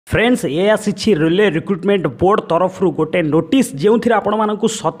Friends ये आसी railway recruitment board तरफ गोटे नोटिस जो आपको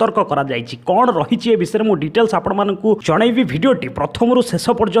सतर्क कौन रही विषय मुझे डिटेल्स आपको जनइबी भिडटी प्रथम रू शेष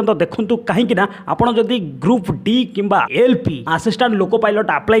पर्यंत देखूँ कहीं आपड़ जदि ग्रुप डी किंबा LP assistant loco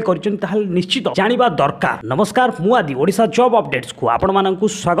pilot apply कर निश्चित जाना दरकार। नमस्कार मुआदी ओडिशा जॉब अपडेट्स को आपण मानकु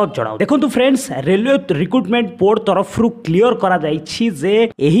स्वागत जनाओ। देखो फ्रेंड्स रेलवे रिक्रुटमेंट बोर्ड तरफ क्लियर करा जायछि जे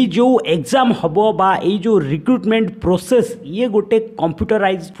एही जो एग्जाम हबो बा एही जो रिक्रुटमेंट प्रोसेस ये गोटे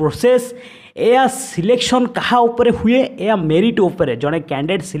कंप्यूटराइज प्रोसेस या सिलेक्शन कहा उपरे हुए या मेरिट उपरे जड़े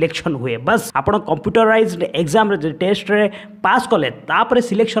कैंडिडेट सिलेक्शन हुए बस आपण कंप्यूटराइज्ड एग्जाम रे टेस्ट रे पास कले तापरे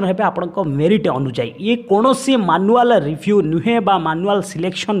सिलेक्शन हेबे आपण को मेरिट अनुसार ये कोनोसी मैनुअल रिव्यू नुहे बा मैनुअल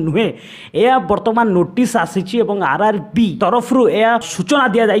सिलेक्शन नुहे या वर्तमान नोटिस आसीची एवं आरआरबी तरफ रु या सूचना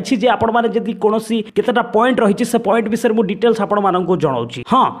दिया जायछि जे आपण माने जदी कोनोसी केतेटा पॉइंट रहिछि से पॉइंट विषय मु डिटेल्स आपण माननको जणाउछि।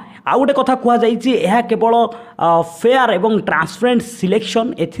 हां आ गोटे कथा कुआ जायछि एहा केवल फेयर एवं ट्रांसपेरेंट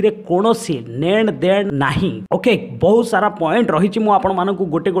सिलेक्शन एथिरे कोनोसी नेण देण नाही। ओके बहुत सारा पॉइंट रही मुझे आपको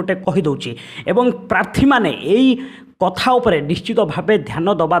गोटे गोटे कहीदे एवं प्रार्थी माने यही कथा उपरे निश्चित भावे ध्यान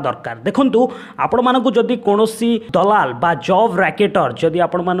दबा दरकार। देखंतु आपण मानकु जदि कोनोसी दलाल बा जॉब रैकेटर जदि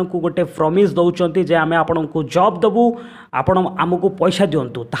आपण मानकु गोटे प्रॉमिस दउचंती जे आमे आपणको जॉब दबु आपण आमको पैसा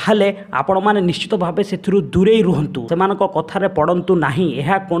दियंतु ताहले आपण माने निश्चित भावे सेथिरु दूरे रुहंतु सेमानको कथारे पडंतु नाही।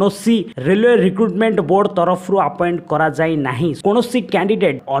 एहा कोनोसी रेलवे रिक्रुटमेंट बोर्ड तरफरु अपॉइंट करा जाई नाही। कोनोसी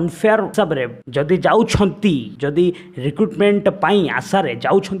कैंडिडेट अनफेयर हिसाब रे जदि जाउछंती जदि रिक्रुटमेंट पाई आशा रे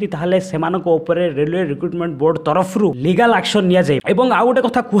जाउछंती ताहले सेमानको ऊपर railway recruitment board तरफरु legal action निया जाए। एवं आ गोटे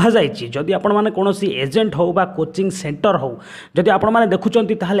कथा कुहा जायछि जदि आपण माने कोनोसी एजेंट हो बा कोचिंग सेंटर हो जदि आपण माने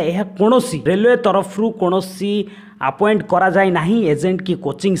देखुचंती ताहले एहा कोनोसी रेलवे तरफरु कोनोसी अपॉइंट करा जाए नाही एजेंट की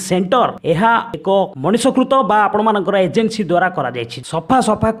कोचिंग सेंटर एहा एक मनुष्यकृत बा आपण मानकर एजेंसी द्वारा करा जायछि। सफा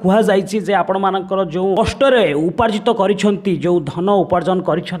सफा कुहा जायछि जे आपण मानकर जो कष्ट रे उपार्जित करिसंती जो धन उपार्जन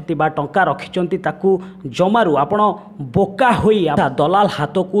करिसंती बा टंका रखिसंती ताकू जमारू आपण बोका होई दलाल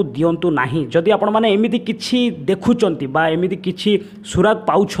हाथ को दियंतु नाही। जदि आपण माने एमिति किछि देखुचंती बा एमिति किछि सुराग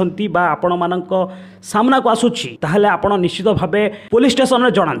पाउछंती बा आपण मानक सामना को आसुछि ताहले आपण निश्चित भावे पुलिस स्टेशन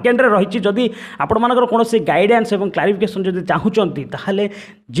रे जणान केंद्र रहिछि। जदि आपण मानकर कोनोसी गाइडेंस एवं क्लारिफिकेशन जदि चाहूचंती ताहले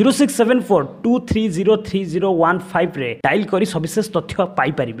 0674230315 रे डायल करी सविशेष तथ्य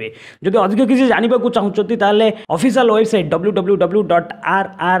पाई परिबे। जदि अधिक किछि जानिबा को चाहूचंती ताहले ऑफिशियल वेबसाइट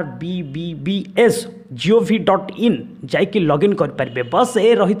www.rrbbs.gov.in जाइकी लॉगिन कर परिबे। बस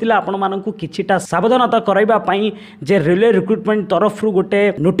ए रहितिला आपण मानकु किछिटा सावधानता करैबा पई जे रेलवे रिक्रुटमेंट तरफ रु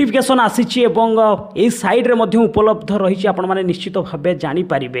गोटे नोटिफिकेशन आसीछि एवं ए साइड रे मध्ये उपलब्ध रहिछि आपण माने निश्चित भाबे जानि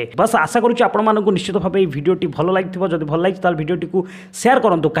परिबे। बस आशा करूछि आपण मानकु निश्चित भाबे भिडियोटी भलो लागिथिबो। जदि भलो लागिछि ताल भिडियोटी को शेयर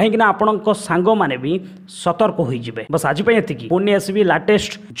करंतु काहेकि ना आपणक सांग माने भी सतर्क होई जिवे। बस आज पई एतिकी पुणी आसीबी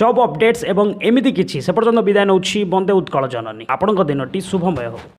लेटेस्ट जॉब अपडेट्स एवं एमिति किछि से पर्यंत विदाय नउछि। बंदे उत्कल जननी आपणक दिनटी शुभमय हो।